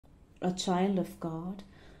a child of God,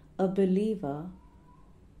 a believer,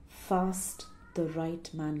 fast the right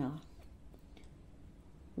manner.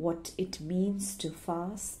 What it means to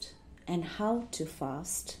fast and how to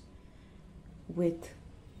fast with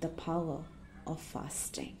the power of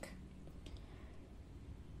fasting.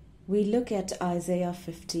 We look at Isaiah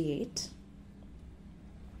 58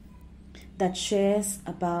 that shares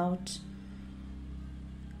about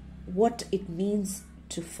what it means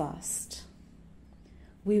to fast.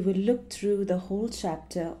 We will look through the whole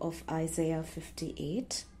chapter of Isaiah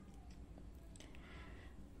 58.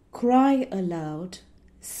 Cry aloud,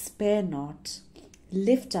 spare not,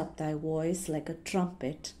 lift up thy voice like a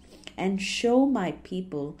trumpet, and show my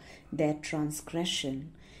people their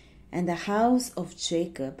transgression, and the house of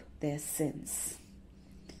Jacob their sins.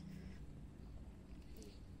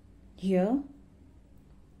 Here,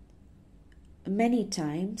 many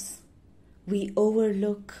times we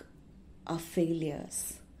overlook our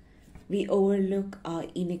failures. We overlook our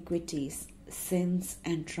iniquities, sins,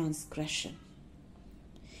 and transgression.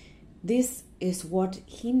 This is what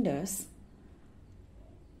hinders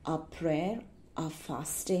our prayer, our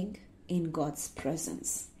fasting in God's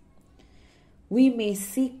presence. We may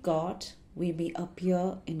seek God, we may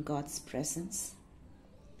appear in God's presence,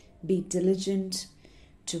 be diligent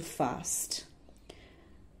to fast.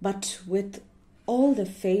 But with all the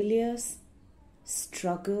failures,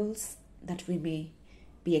 struggles that we may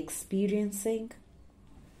be experiencing,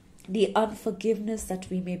 the unforgiveness that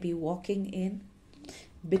we may be walking in,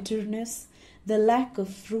 bitterness, the lack of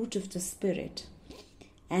fruit of the Spirit,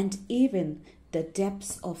 and even the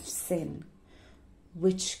depths of sin,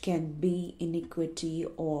 which can be iniquity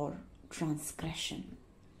or transgression,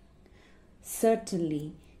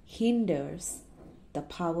 certainly hinders the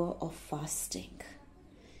power of fasting.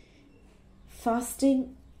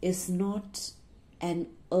 Fasting is not an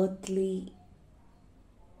earthly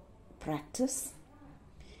practice.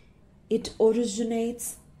 It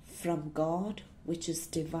originates from God, which is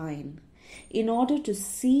divine. In order to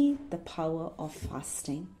see the power of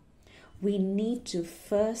fasting, we need to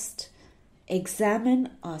first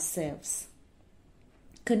examine ourselves,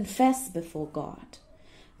 confess before God,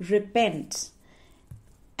 repent,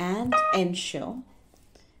 and ensure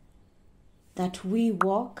that we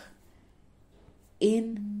walk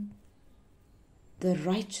in the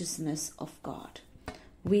righteousness of God.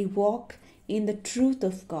 We walk in the truth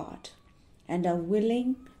of God and are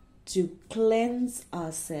willing to cleanse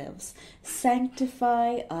ourselves,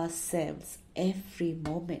 sanctify ourselves every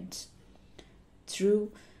moment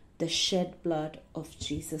through the shed blood of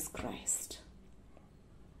Jesus Christ.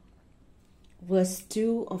 Verse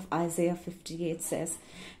 2 of Isaiah 58 says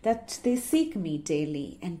that they seek me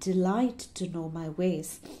daily and delight to know my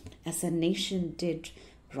ways, as a nation did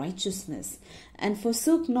righteousness, and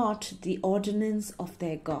forsook not the ordinance of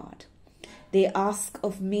their God. They ask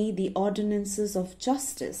of me the ordinances of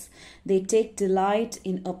justice. They take delight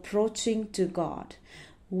in approaching to God.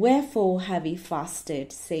 Wherefore have we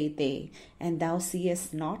fasted, say they, and thou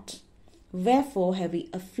seest not? Wherefore have we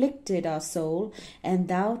afflicted our soul, and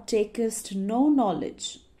thou takest no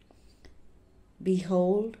knowledge?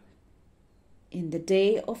 Behold, in the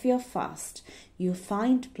day of your fast you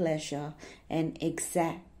find pleasure and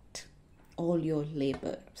exact all your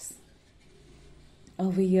labors.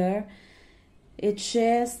 Over here, it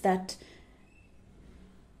shares that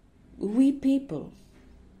we people,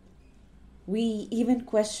 we even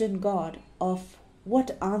question God of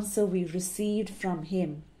what answer we received from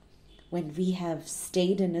Him when we have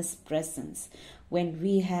stayed in His presence, when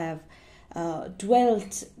we have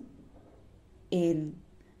dwelt in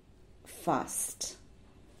fast.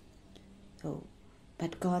 Oh,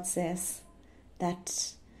 but God says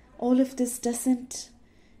that all of this doesn't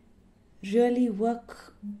really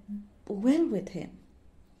work well with Him.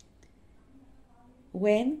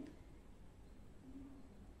 When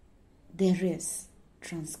there is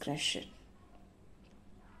transgression,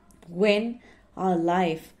 when our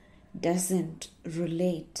life doesn't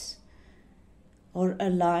relate or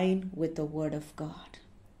align with the Word of God.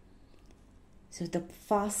 So the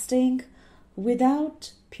fasting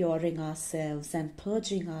without puring ourselves and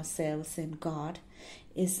purging ourselves in God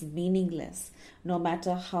is meaningless. No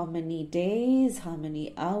matter how many days, how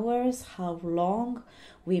many hours, how long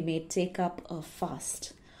we may take up a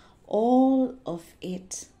fast, all of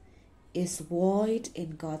it is void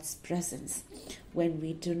in God's presence when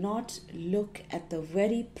we do not look at the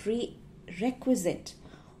very prerequisite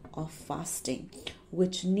of fasting,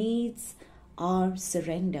 which needs our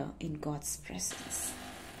surrender in God's presence.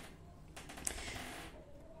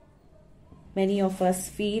 Many of us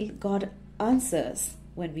feel God answers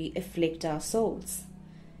when we afflict our souls.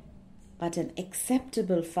 But an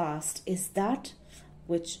acceptable fast is that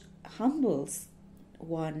which humbles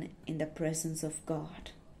one in the presence of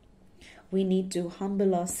God. We need to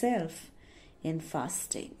humble ourselves in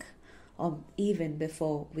fasting, or even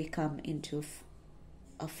before we come into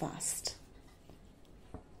a fast.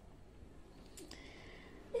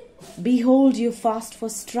 Behold, you fast for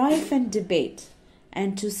strife and debate,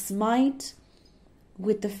 and to smite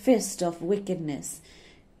with the fist of wickedness.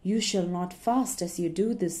 You shall not fast as you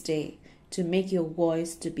do this day, to make your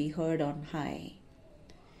voice to be heard on high.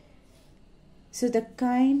 So the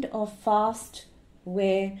kind of fast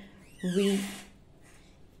where we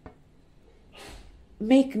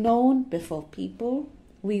make known before people,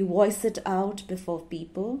 we voice it out before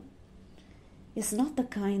people, is not the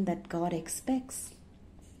kind that God expects.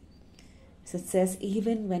 So it says,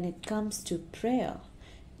 even when it comes to prayer,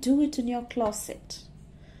 do it in your closet,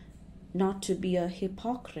 not to be a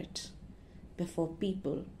hypocrite before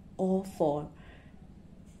people or for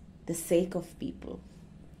the sake of people.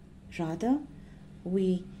 Rather,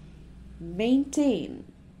 we maintain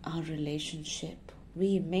our relationship.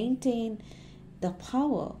 We maintain the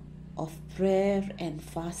power of prayer and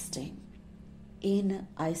fasting in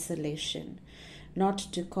isolation, not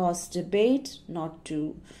to cause debate, not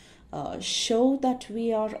to show that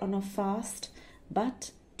we are on a fast,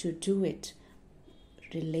 but to do it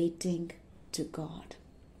relating to God.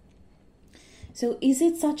 So is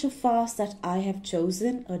it such a fast that I have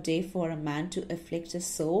chosen a day for a man to afflict his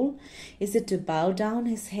soul? Is it to bow down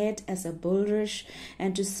his head as a bulrush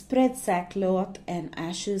and to spread sackcloth and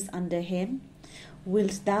ashes under him?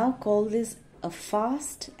 Wilt thou call this a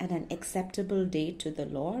fast and an acceptable day to the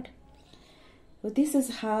Lord? Well, this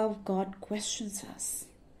is how God questions us.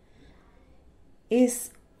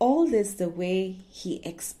 Is all this the way He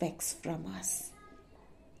expects from us?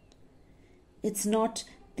 It's not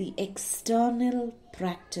the external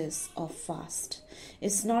practice of fast.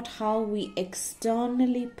 It's not how we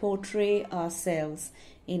externally portray ourselves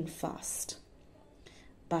in fast,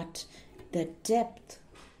 but the depth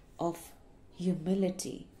of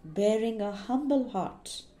humility, bearing a humble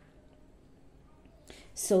heart,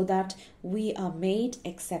 so that we are made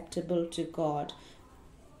acceptable to God,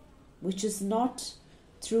 which is not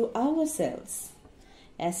through ourselves.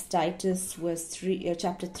 As Titus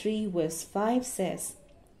chapter 3 verse 5 says,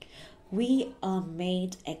 we are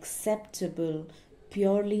made acceptable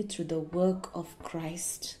purely through the work of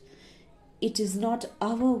Christ. It is not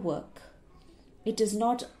our work. It is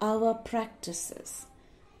not our practices,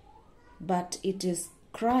 but it is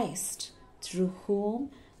Christ through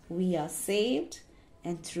whom we are saved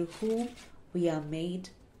and through whom we are made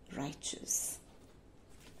righteous.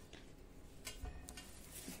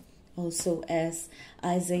 Also, as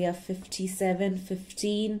Isaiah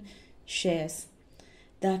 57:15 shares,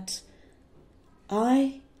 that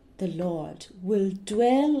I, the Lord, will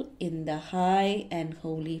dwell in the high and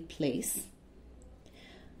holy place,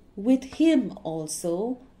 with him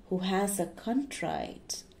also who has a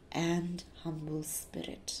contrite and humble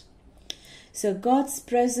spirit. So God's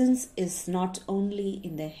presence is not only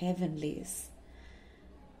in the heavenlies,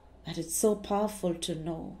 but it's so powerful to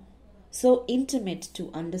know, so intimate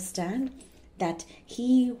to understand, that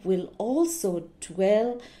He will also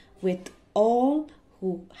dwell with all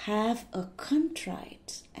who have a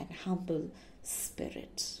contrite and humble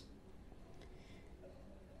spirit.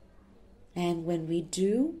 And when we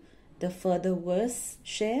do, the further verse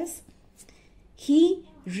shares, He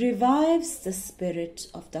revives the spirit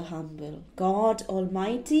of the humble. God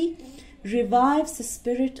Almighty revives the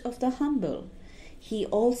spirit of the humble. He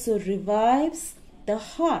also revives the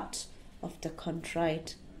heart of the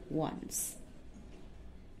contrite ones.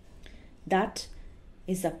 That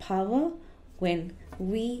is a power when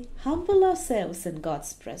we humble ourselves in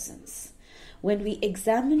God's presence, when we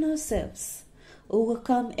examine ourselves,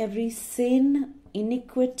 overcome every sin,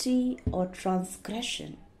 iniquity, or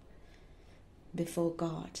transgression before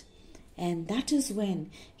God. And that is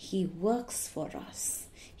when He works for us.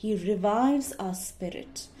 He revives our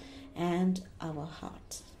spirit and our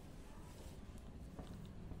heart.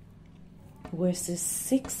 Verses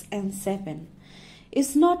 6 and 7.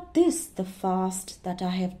 Is not this the fast that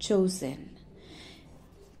I have chosen?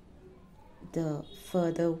 The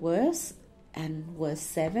further verse and verse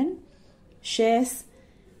 7 shares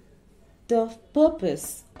the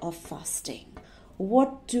purpose of fasting.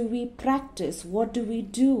 What do we practice? What do we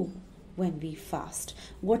do when we fast?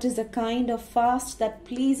 What is the kind of fast that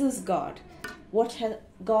pleases God? What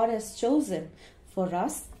God has chosen for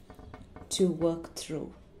us to work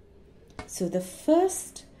through. So the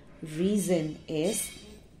first reason is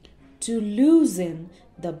to loosen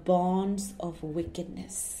the bonds of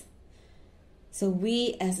wickedness. So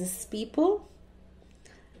we as His people,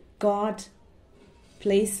 God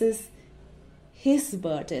places His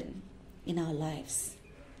burden in our lives.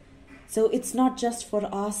 So it's not just for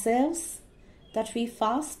ourselves that we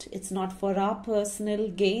fast. It's not for our personal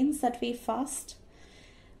gains that we fast.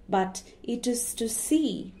 But it is to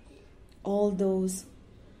see all those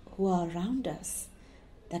who are around us,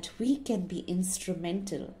 that we can be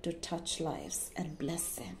instrumental to touch lives and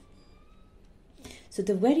bless them. So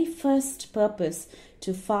the very first purpose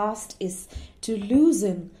to fast is to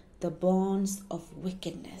loosen the bonds of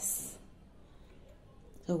wickedness.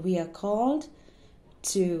 So we are called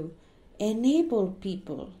to enable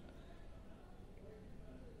people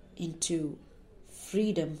into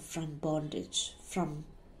freedom from bondage, from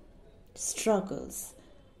struggles,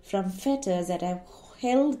 from fetters that have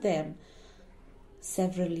held them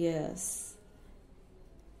several years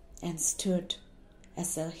and stood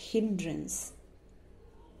as a hindrance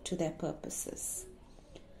to their purposes.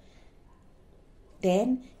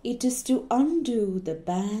 Then it is to undo the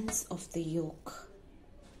bands of the yoke,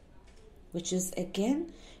 which is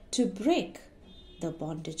again to break the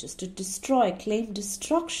bondages, to destroy, claim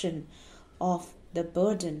destruction of the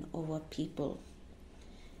burden over people.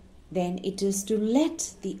 Then it is to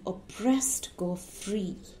let the oppressed go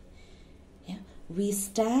free. Yeah? We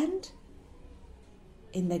stand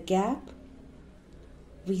in the gap.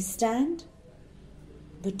 We stand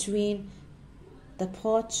between the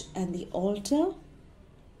porch and the altar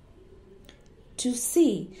to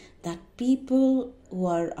see that people who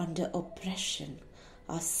are under oppression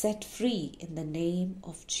are set free in the name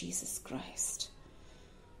of Jesus Christ.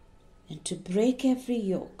 And to break every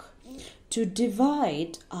yoke, to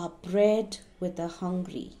divide our bread with the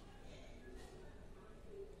hungry.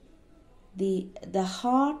 The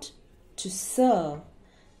heart to serve,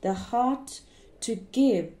 the heart to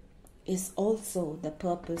give is also the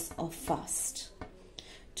purpose of fast.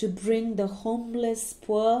 To bring the homeless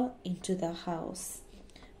poor into the house,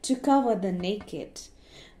 to cover the naked,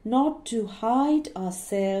 not to hide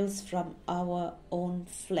ourselves from our own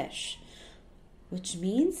flesh, which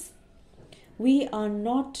means we are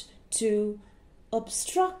not to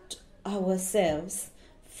obstruct ourselves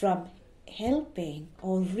from helping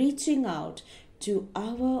or reaching out to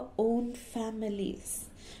our own families,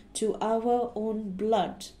 to our own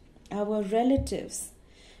blood, our relatives,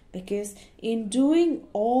 because in doing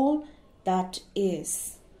all that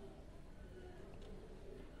is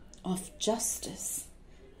of justice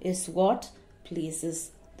is what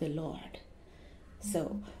pleases the Lord.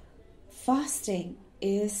 So fasting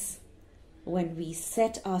is when we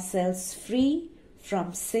set ourselves free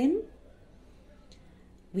from sin.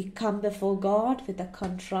 We come before God with a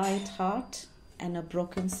contrite heart and a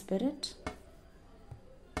broken spirit.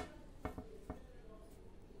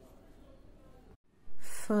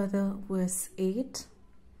 Further, verse 8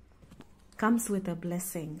 comes with a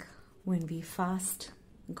blessing when we fast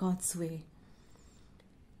God's way.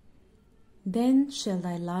 Then shall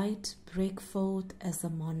thy light break forth as the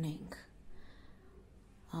morning.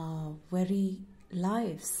 Our very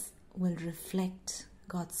lives will reflect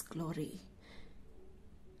God's glory,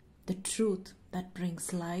 the truth that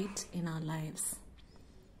brings light in our lives.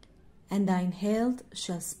 And thine health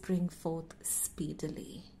shall spring forth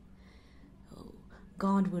speedily.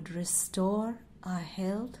 God would restore our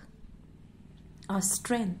health, our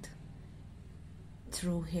strength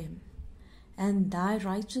through Him. And thy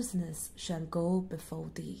righteousness shall go before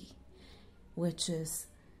thee, which is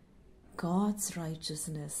God's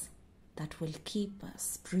righteousness that will keep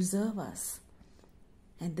us, preserve us.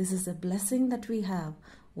 And this is a blessing that we have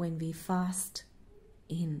when we fast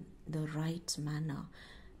in the right manner,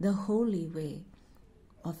 the holy way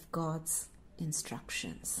of God's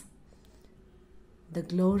instructions. The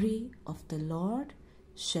glory of the Lord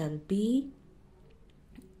shall be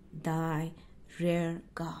thy rear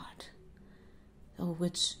guard,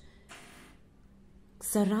 which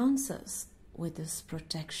surrounds us with His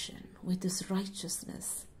protection, with His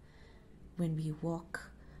righteousness, when we walk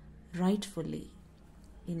rightfully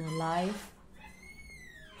in a life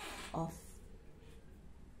of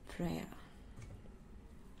prayer.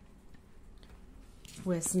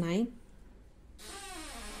 Verse 9.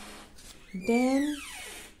 Then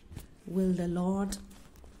will the Lord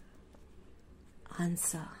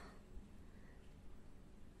answer.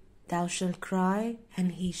 Thou shalt cry,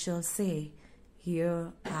 and He shall say,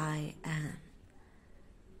 Here I am.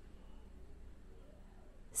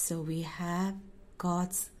 So we have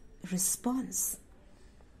God's response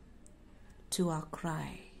to our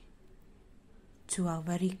cry, to our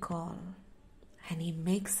very call, and He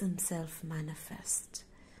makes Himself manifest.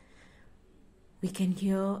 We can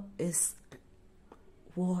hear His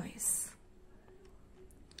voice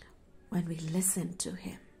when we listen to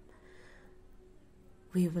Him,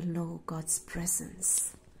 we will know God's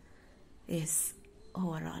presence is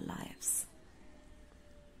over our lives.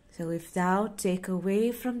 So if thou take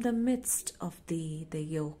away from the midst of thee the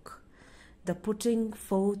yoke, the putting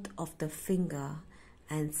forth of the finger,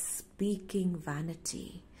 and speaking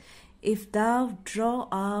vanity, if thou draw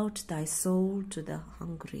out thy soul to the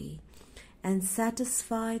hungry, and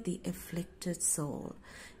satisfy the afflicted soul,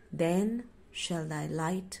 then shall thy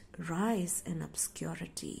light rise in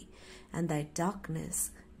obscurity, and thy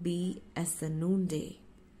darkness be as the noonday.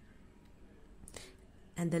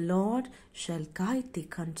 And the Lord shall guide thee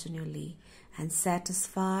continually, and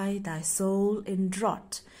satisfy thy soul in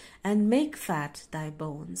drought, and make fat thy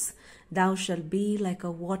bones. Thou shalt be like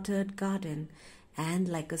a watered garden, and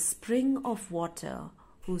like a spring of water,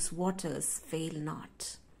 whose waters fail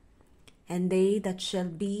not. And they that shall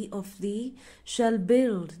be of thee shall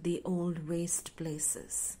build the old waste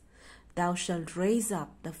places. Thou shalt raise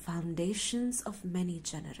up the foundations of many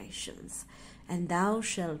generations, and thou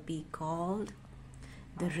shalt be called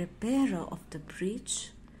the repairer of the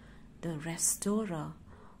breach, the restorer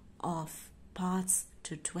of paths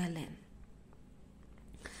to dwell in.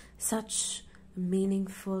 Such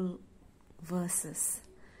meaningful verses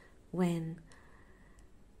when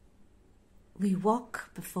we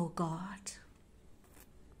walk before God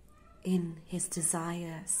in His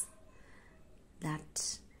desires,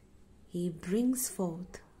 that He brings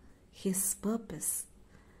forth His purpose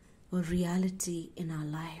or reality in our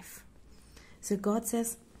life. So God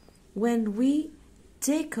says, when we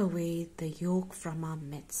take away the yoke from our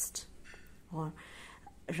midst, or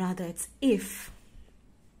rather it's if,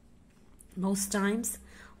 most times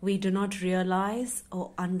we do not realize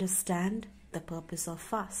or understand the purpose of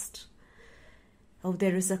fast. Oh,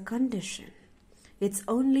 there is a condition. It's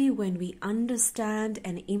only when we understand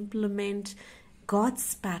and implement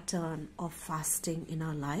God's pattern of fasting in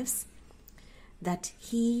our lives that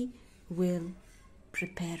He will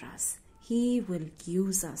prepare us. He will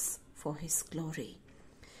use us for His glory.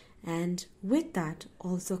 And with that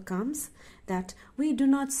also comes that we do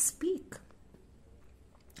not speak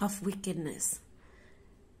of wickedness.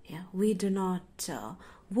 Yeah, we do not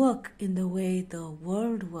work in the way the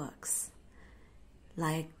world works,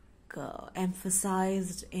 like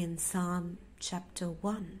emphasized in Psalm chapter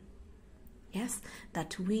 1. Yes,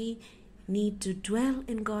 that we need to dwell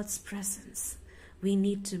in God's presence. We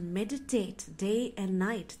need to meditate day and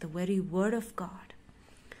night the very word of God,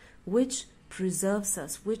 which preserves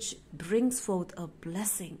us, which brings forth a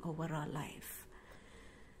blessing over our life.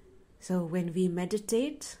 So when we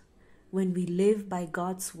meditate, when we live by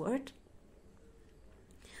God's word,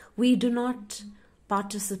 we do not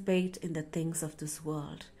participate in the things of this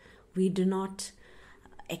world. We do not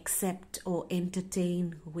accept or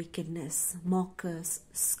entertain wickedness, mockers,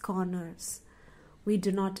 scorners. We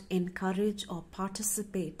do not encourage or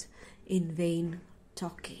participate in vain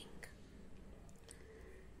talking.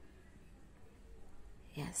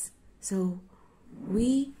 Yes, so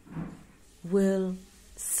we will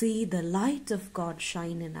see the light of God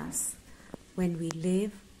shine in us when we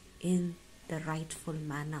live in the rightful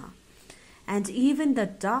manner. And even the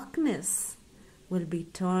darkness will be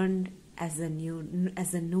turned as a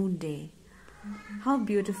noonday. How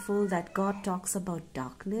beautiful that God talks about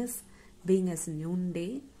darkness being as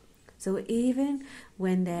noonday. So even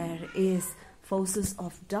when there is forces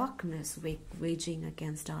of darkness waging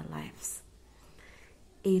against our lives,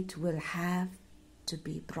 it will have to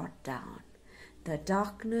be brought down. The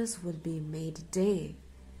darkness will be made day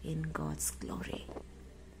in God's glory.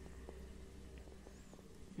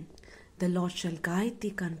 The Lord shall guide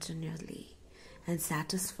thee continually, and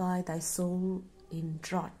satisfy thy soul in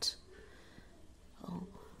drought. Oh,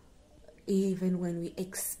 even when we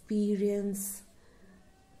experience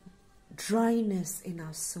dryness in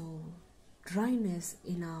our soul, dryness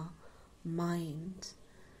in our mind,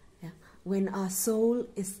 when our soul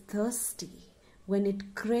is thirsty, when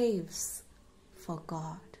it craves for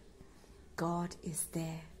God, God is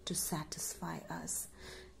there to satisfy us.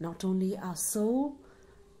 Not only our soul,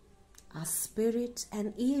 our spirit,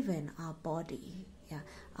 and even our body.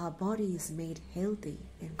 Our body is made healthy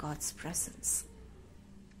in God's presence.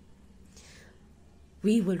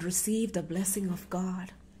 We will receive the blessing of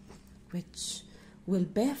God, which will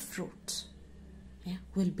bear fruit.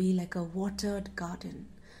 Will be like a watered garden.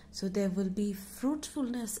 So there will be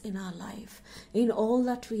fruitfulness in our life, in all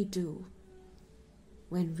that we do,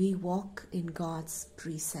 when we walk in God's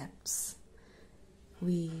precepts.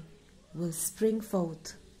 We will spring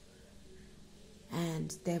forth,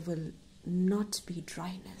 and there will not be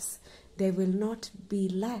dryness. There will not be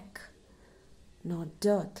lack nor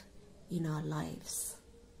dearth in our lives.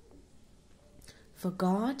 For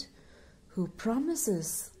God, who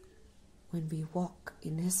promises when we walk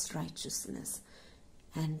in His righteousness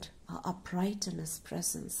and are upright in His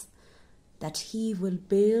presence, that He will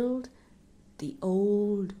build the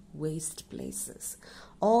old waste places,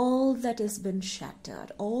 all that has been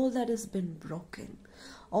shattered, all that has been broken,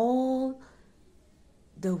 all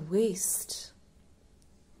the waste,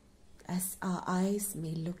 as our eyes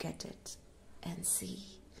may look at it and see.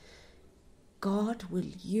 God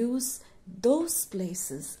will use those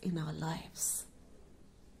places in our lives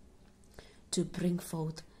to bring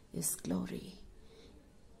forth His glory.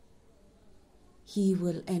 He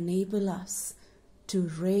will enable us to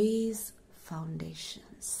raise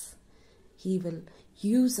foundations. He will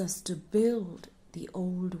use us to build the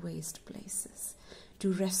old waste places,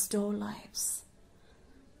 to restore lives,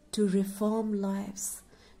 to reform lives,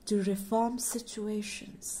 to reform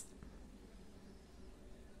situations.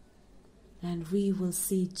 And we will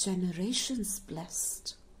see generations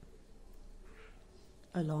blessed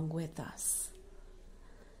along with us.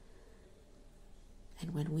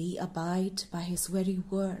 And when we abide by His very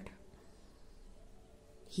word,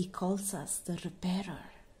 He calls us the repairer,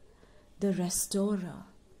 the restorer,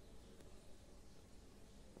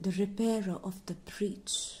 the repairer of the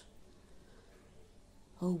breach,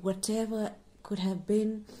 or whatever could have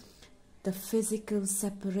been the physical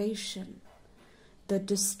separation, the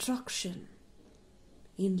destruction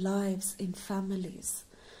in lives, in families.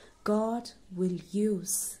 God will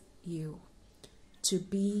use you to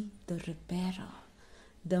be the repairer,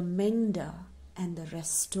 the mender, and the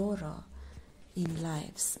restorer in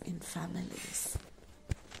lives, in families.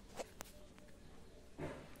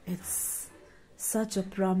 It's such a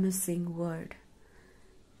promising word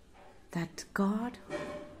that God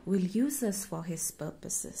will use us for His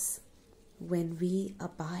purposes when we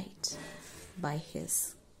abide by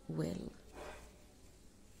His will.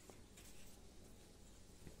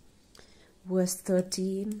 Verse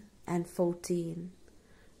 13 and 14,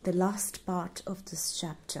 the last part of this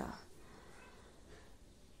chapter.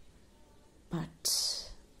 But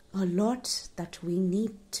a lot that we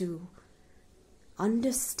need to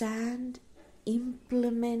understand,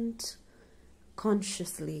 implement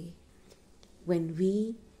consciously when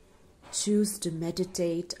we choose to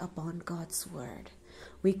meditate upon God's word.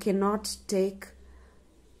 We cannot take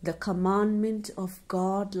the commandment of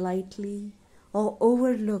God lightly or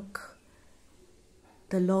overlook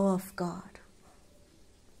the law of God,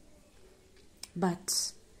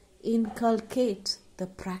 but inculcate the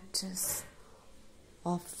practice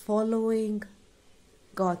of following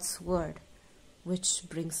God's word, which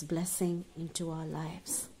brings blessing into our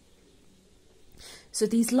lives. So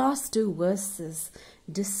these last two verses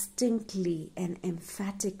distinctly and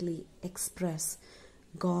emphatically express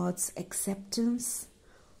God's acceptance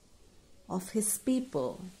of His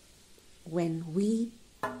people when we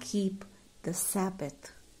keep the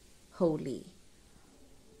Sabbath holy.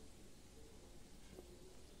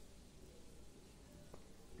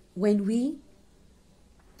 When we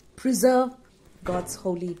preserve God's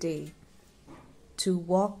holy day to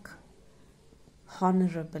walk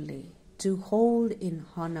honorably, to hold in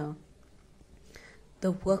honor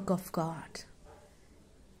the work of God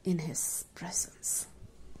in His presence.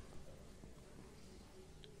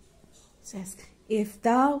 It says, if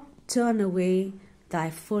thou turn away thy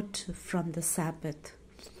foot from the Sabbath,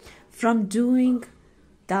 from doing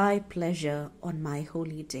thy pleasure on my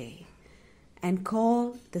holy day, and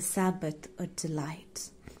call the Sabbath a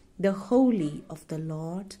delight, the holy of the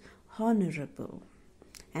Lord honorable,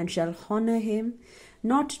 and shall honor Him,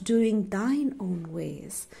 not doing thine own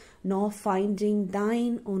ways, nor finding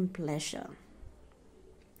thine own pleasure,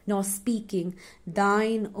 nor speaking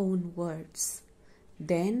thine own words,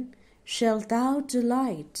 then shalt thou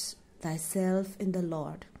delight thyself in the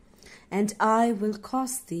Lord, and I will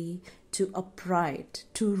cause thee to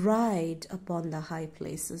ride upon the high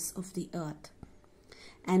places of the earth,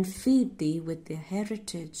 and feed thee with the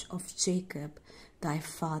heritage of Jacob thy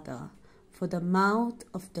father, for the mouth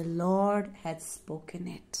of the Lord hath spoken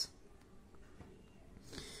it.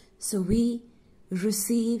 So we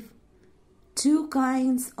receive two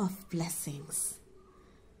kinds of blessings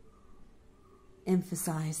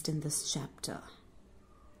emphasized in this chapter.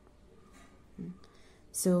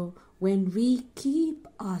 So when we keep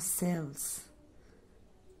ourselves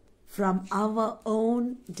from our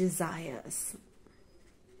own desires,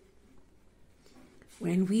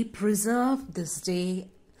 when we preserve this day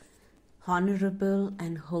honorable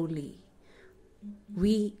and holy,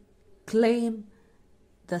 we claim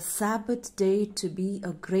the Sabbath day to be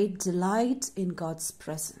a great delight in God's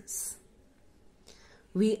presence.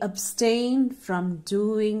 We abstain from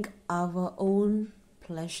doing our own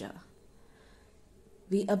pleasure.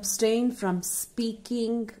 We abstain from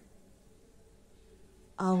speaking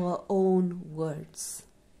our own words.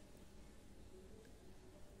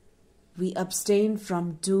 We abstain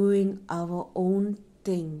from doing our own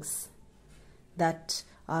things that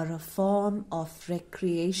are a form of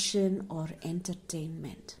recreation or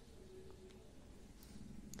entertainment.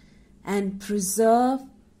 And preserve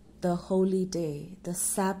the holy day, the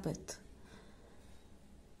Sabbath,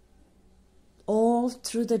 all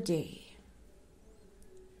through the day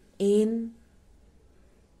in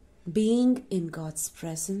being in God's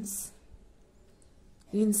presence,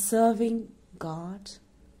 in serving God,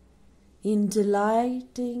 in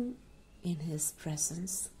delighting in His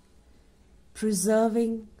presence,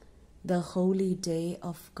 preserving the holy day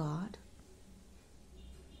of God,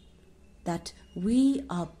 that we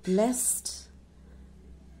are blessed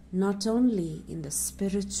not only in the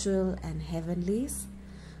spiritual and heavenlies,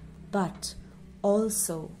 but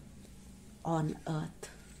also on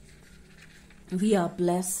earth. We are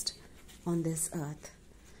blessed on this earth.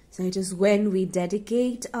 So it is when we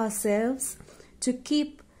dedicate ourselves to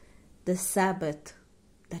keep the Sabbath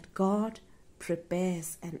that God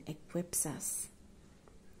prepares and equips us.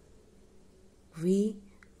 We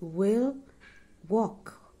will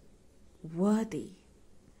walk worthy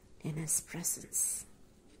in His presence.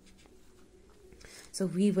 So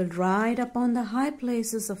we will ride upon the high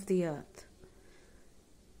places of the earth.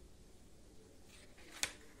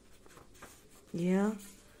 Yeah.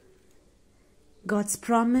 God's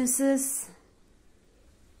promises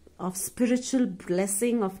of spiritual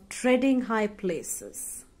blessing, of treading high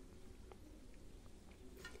places,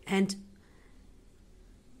 and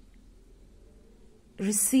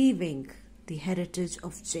receiving the heritage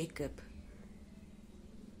of Jacob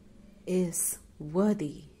is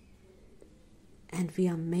worthy, and we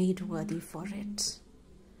are made worthy for it.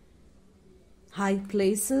 High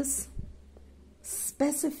places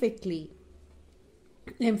specifically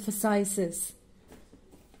emphasizes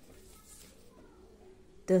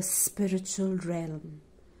the spiritual realm,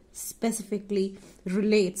 specifically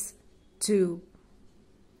relates to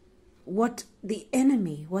what the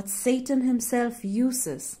enemy, what Satan himself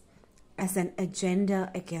uses as an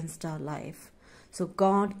agenda against our life. So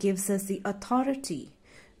God gives us the authority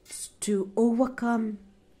to overcome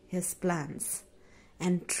his plans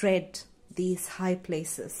and tread these high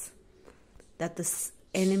places that the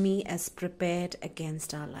enemy has prepared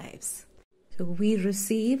against our lives. So we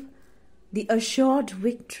receive the assured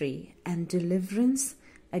victory and deliverance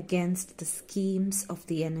against the schemes of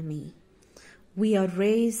the enemy. We are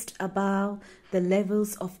raised above the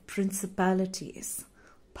levels of principalities,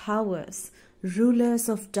 powers, rulers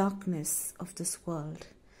of darkness of this world,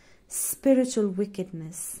 spiritual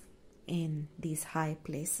wickedness in these high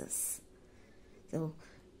places. So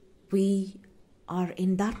we are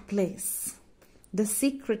in that place, the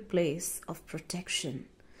secret place of protection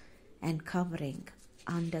and covering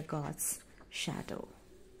under God's shadow.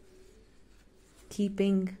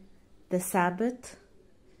 Keeping the Sabbath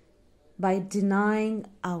by denying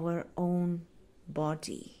our own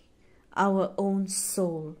body, our own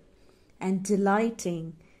soul, and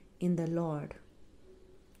delighting in the Lord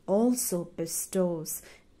also bestows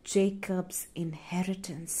Jacob's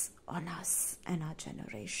inheritance on us and our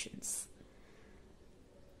generations.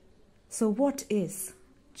 So what is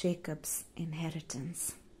Jacob's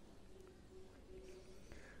inheritance?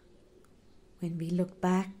 When we look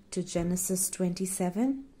back to Genesis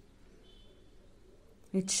 27,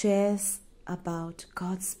 it shares about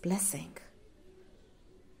God's blessing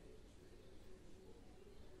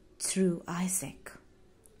through Isaac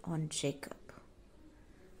on Jacob.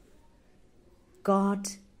 God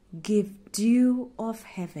give dew of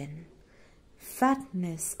heaven,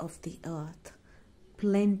 fatness of the earth,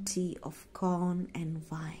 plenty of corn and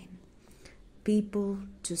wine, people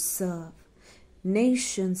to serve,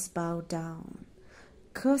 nations bow down.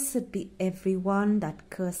 Cursed be everyone that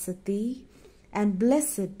curseth thee, and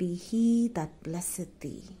blessed be he that blesseth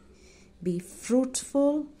thee. Be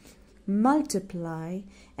fruitful, multiply,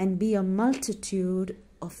 and be a multitude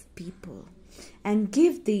of people, and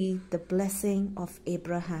give thee the blessing of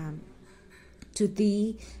Abraham, to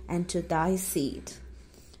thee and to thy seed,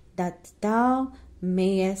 that thou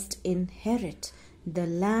mayest inherit the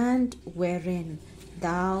land wherein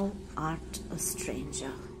thou art a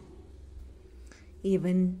stranger.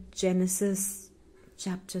 Even Genesis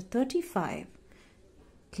chapter 35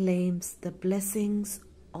 claims the blessings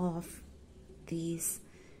of these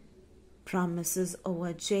promises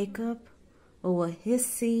over Jacob, over his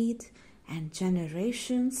seed and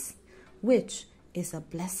generations, which is a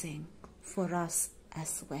blessing for us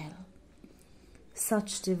as well.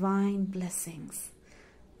 Such divine blessings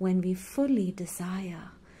when we fully desire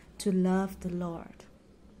to love the Lord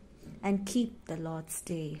and keep the Lord's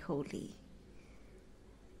day holy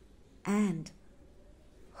and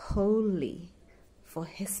holy for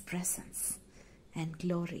His presence and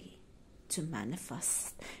glory to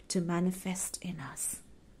manifest in us.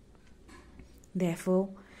 Therefore,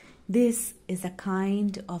 this is a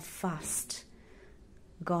kind of fast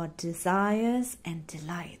God desires and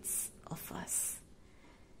delights of us,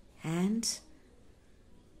 and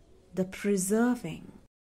the preserving